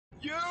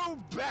You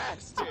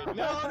bastard!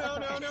 No, no,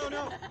 no, no,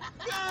 no!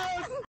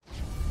 No!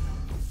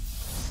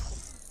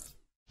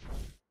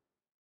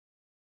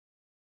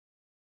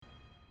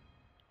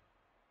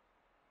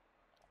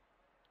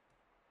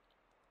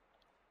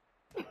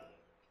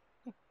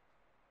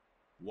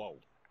 Whoa.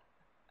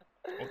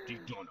 What you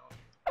doing?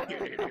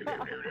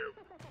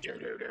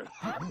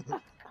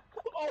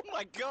 Oh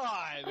my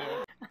god!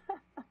 Your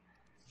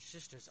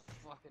sister's a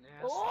fucking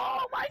ass.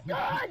 Oh my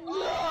god!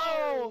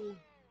 No!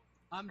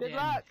 I'm Good dead.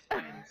 luck.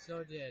 I'm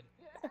so dead.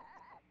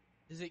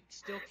 Does it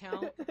still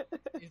count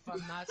if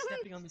I'm not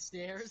stepping on the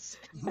stairs?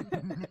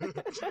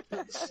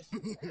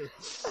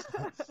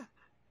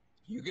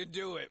 You can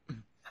do it.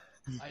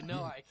 I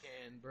know I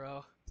can,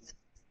 bro.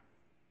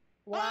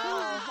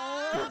 Wow.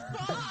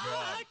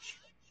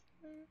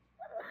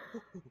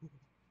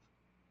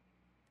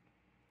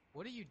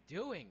 What are you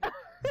doing?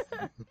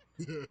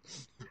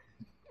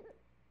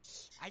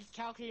 I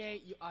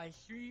calculate a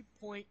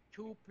 3.2%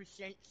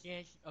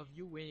 chance of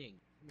you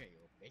winning. Come here,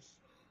 you bitch.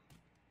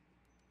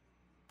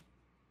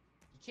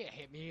 You can't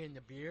hit me in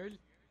the beard.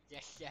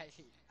 Yes,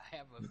 I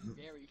have a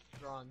very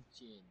strong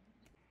chin.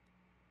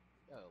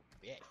 Oh,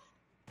 bitch.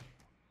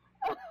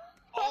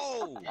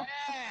 Oh!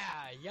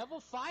 Yeah!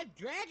 Level 5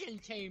 Dragon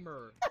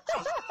Tamer!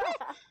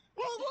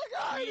 Oh my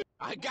god!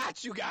 I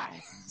got you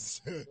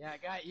guys! Yeah, I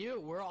got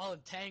you. We're all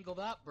entangled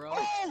up, bro.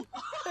 Oh!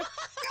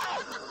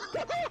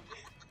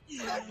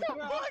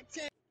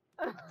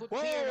 Put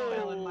beard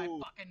oil in my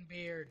fucking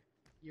beard.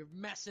 You're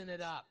messing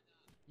it up.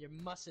 You're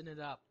mussing it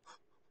up.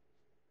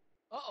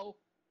 Uh-oh.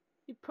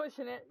 You're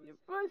pushing it. You're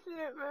pushing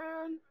it,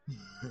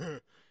 man.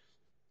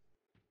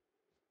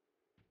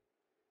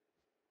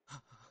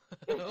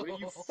 What are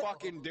you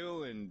fucking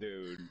doing,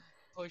 dude?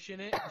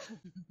 Pushing it.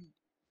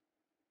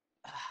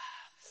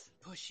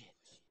 Push it.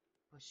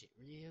 Push it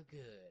real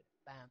good.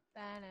 Bam,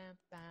 ba-dam,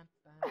 bam,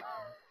 bam, bam.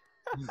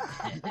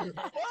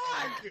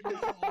 Fuck!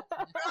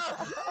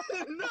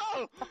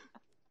 No!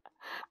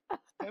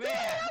 Come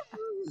here!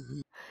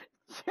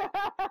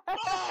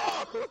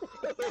 Oh!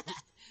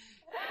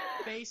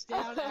 Face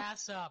down,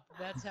 ass up.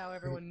 That's how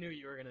everyone knew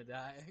you were gonna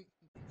die.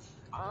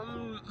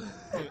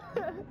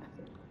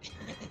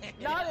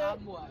 Not it.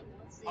 I'm what?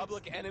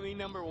 Public enemy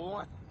number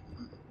 1.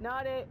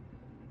 Not it.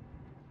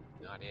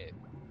 Not it.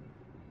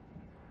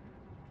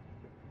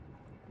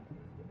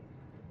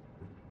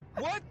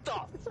 What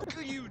the fuck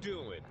are you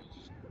doing?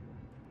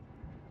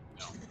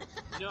 No.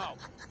 No.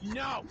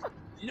 No.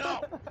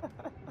 No.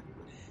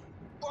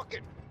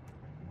 Fucking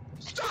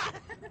stop!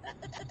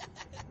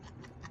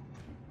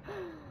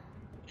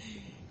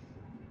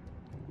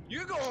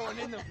 You're going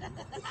in the.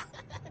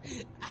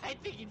 I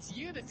think it's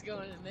you that's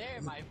going in there,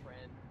 my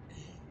friend.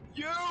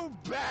 You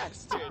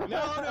bastard!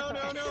 No, no,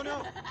 no, no,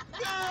 no!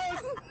 No!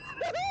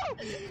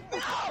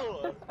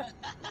 No!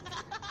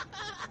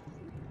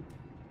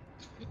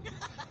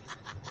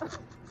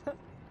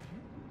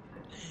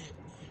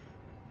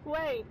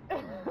 Wait.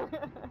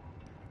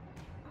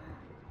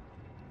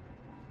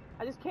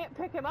 I just can't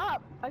pick him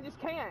up. I just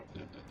can't.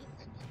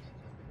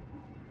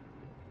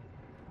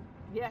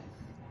 Yes.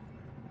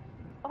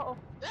 Oh.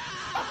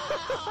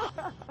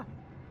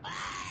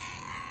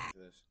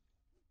 This.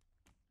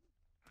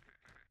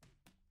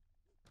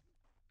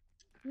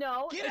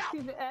 No. Get out!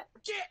 Excuse me.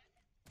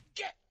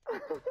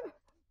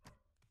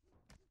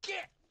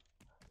 Get!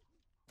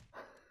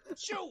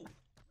 Shoot!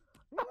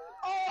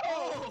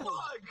 Oh,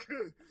 fuck!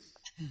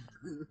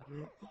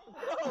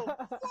 Oh,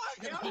 fuck!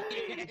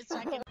 It's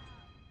like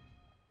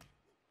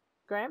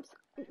Gramps?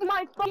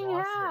 My fucking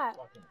hat!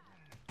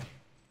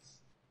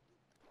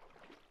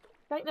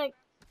 Night night.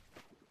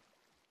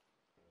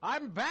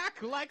 I'm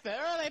back like the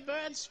early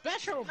bird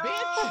special,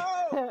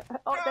 bitch! No!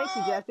 Oh, thank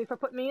you, Jesse, for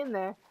putting me in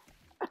there.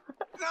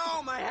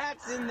 No, my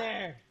hat's in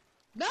there!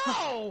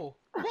 No!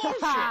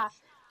 Bullshit!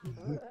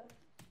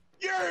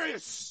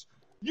 Yes!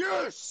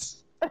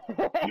 Yes!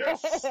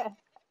 Yes!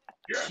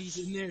 Yes! She's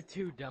in there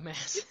too,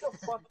 dumbass. Get the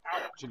fuck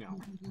out, Janelle.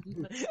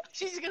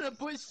 She's gonna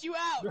push you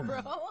out,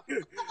 bro!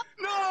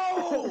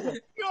 No!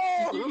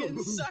 You're No!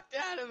 getting sucked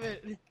out of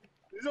it!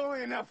 There's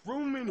only enough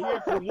room in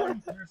here for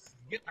one person.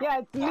 Get the Yeah,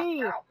 it's fuck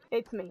me. out.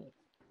 It's me.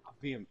 I'm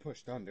being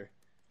pushed under.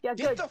 Yeah,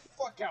 Get good. the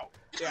fuck out!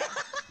 Yeah.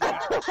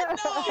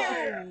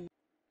 No!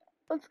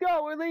 Let's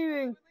go. We're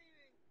leaving.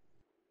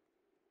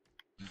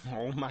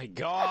 Oh my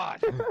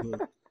god!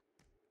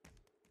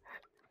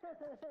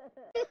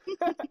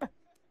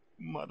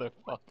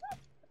 Motherfucker.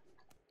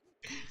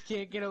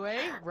 Can't get away?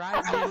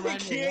 Ride me and I run me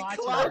can't watch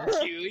clock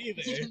it. you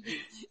either.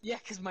 Yeah,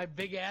 cause my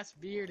big ass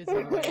beard is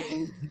in the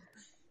way.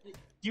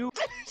 You.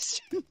 What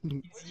is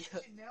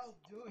Janelle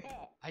doing?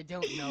 I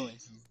don't know what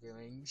she's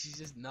doing. She's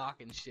just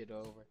knocking shit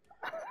over.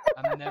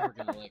 I'm never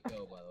gonna let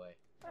go, by the way.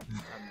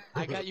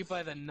 I got you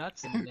by the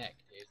nuts and neck,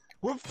 dude.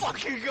 We're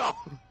fucking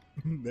going!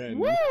 Then.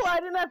 Woo! I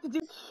didn't have to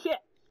do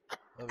shit.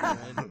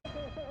 Alright.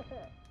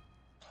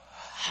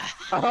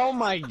 Oh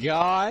my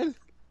god!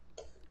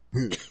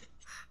 The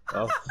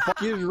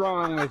fuck is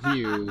wrong with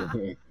you?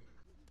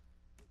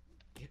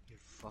 Get your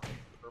fucking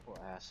purple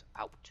ass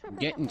out. I'm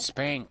getting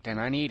spanked and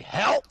I need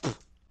help!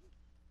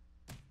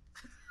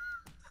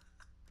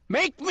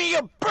 Make me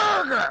a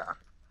burger!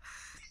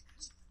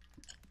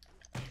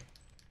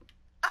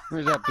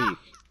 Where's that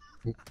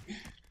beef?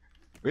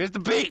 Where's the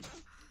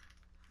beef?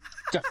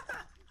 Just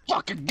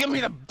fucking give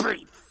me the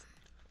beef!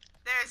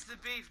 There's the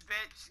beef,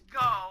 bitch. Go.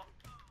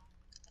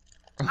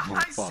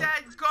 I fuck.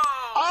 said go.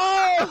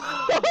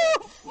 Oh!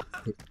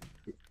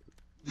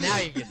 Now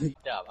you're getting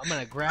beat up. I'm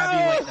gonna grab you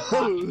like the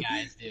hockey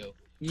guys do.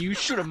 You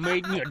should have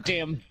made me a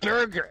damn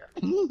burger!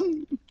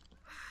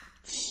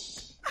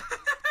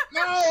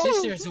 No!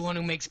 Sister's the one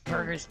who makes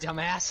burgers,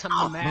 dumbass.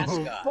 I'm the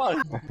mascot. Oh,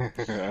 fuck.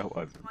 That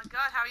wasn't. Oh my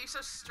god, how are you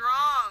so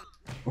strong?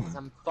 'Cause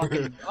I'm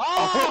fucking.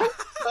 Oh!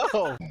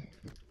 Oh!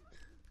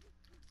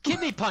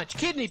 Kidney punch!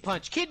 Kidney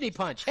punch! Kidney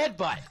punch!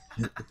 Headbutt!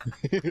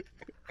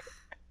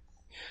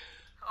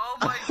 Oh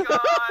my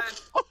god.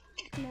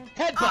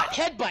 Headbutt!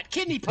 Headbutt!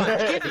 Kidney punch!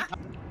 Kidney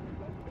punch!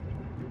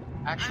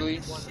 Actually,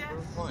 I'm the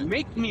chef. One.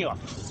 make me a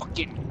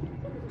fucking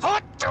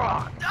hot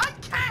dog! I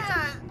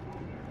can't.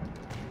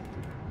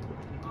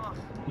 Ugh.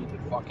 You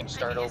could fucking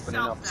start Make it opening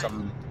up yourself,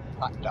 some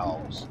hot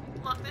dogs.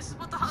 Look, this is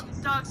what the hot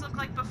dogs look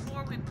like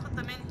before we put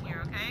them in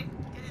here, okay?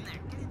 Get in there,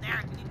 get in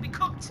there. You need to be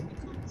cooked.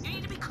 You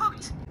need to be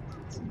cooked.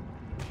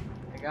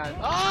 I got it.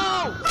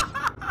 Oh!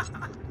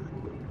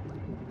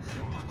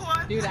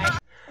 What? Dude, I.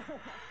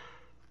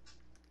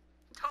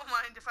 Don't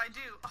mind if I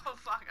do. Oh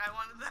fuck, I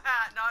wanted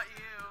that, not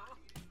you.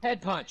 Head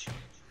punch!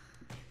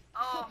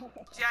 Oh,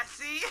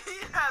 Jesse,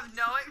 you have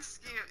no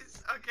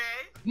excuse,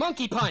 okay?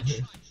 Monkey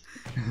punch!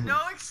 No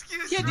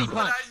excuse Kidney for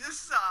what punch. I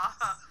just saw.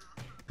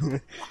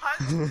 What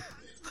the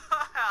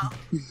hell?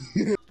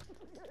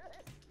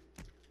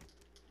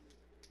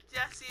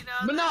 Jesse,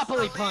 no.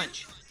 Monopoly this is the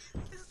punch!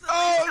 least- This is the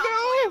Oh, least helpful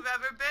no! you've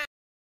ever been.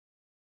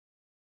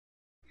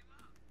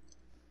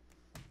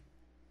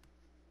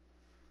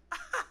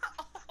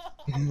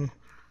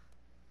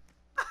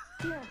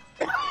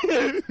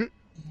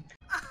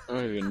 I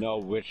don't even know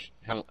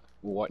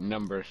what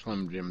number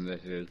Slim Jim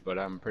this is, but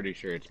I'm pretty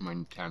sure it's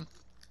mine 10th.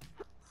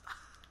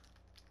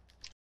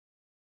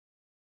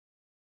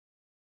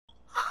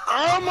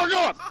 Oh my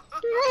god!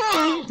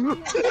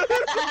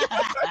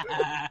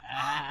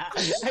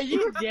 Are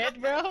you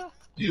dead, bro?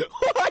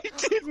 Why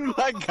didn't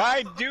that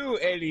guy do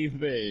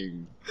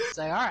anything?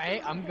 Say,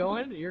 alright, I'm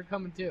going, you're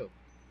coming too.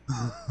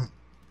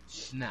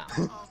 No.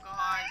 Oh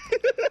god.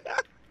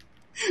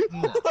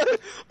 No.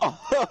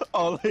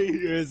 All I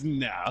hear is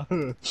now.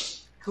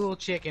 Cool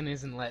Chicken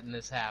isn't letting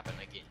this happen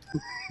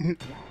again.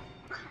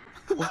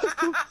 Come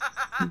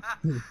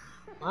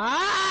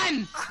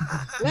on!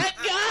 Let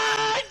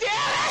go!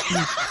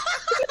 Damn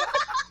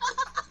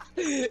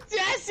it!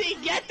 Jesse,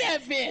 get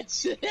that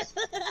bitch!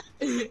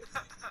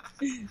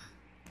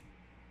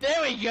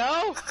 There we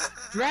go!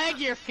 Drag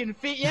your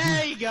feet. Yeah,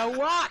 there you go.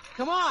 Walk!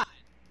 Come on!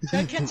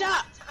 Catch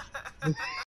up!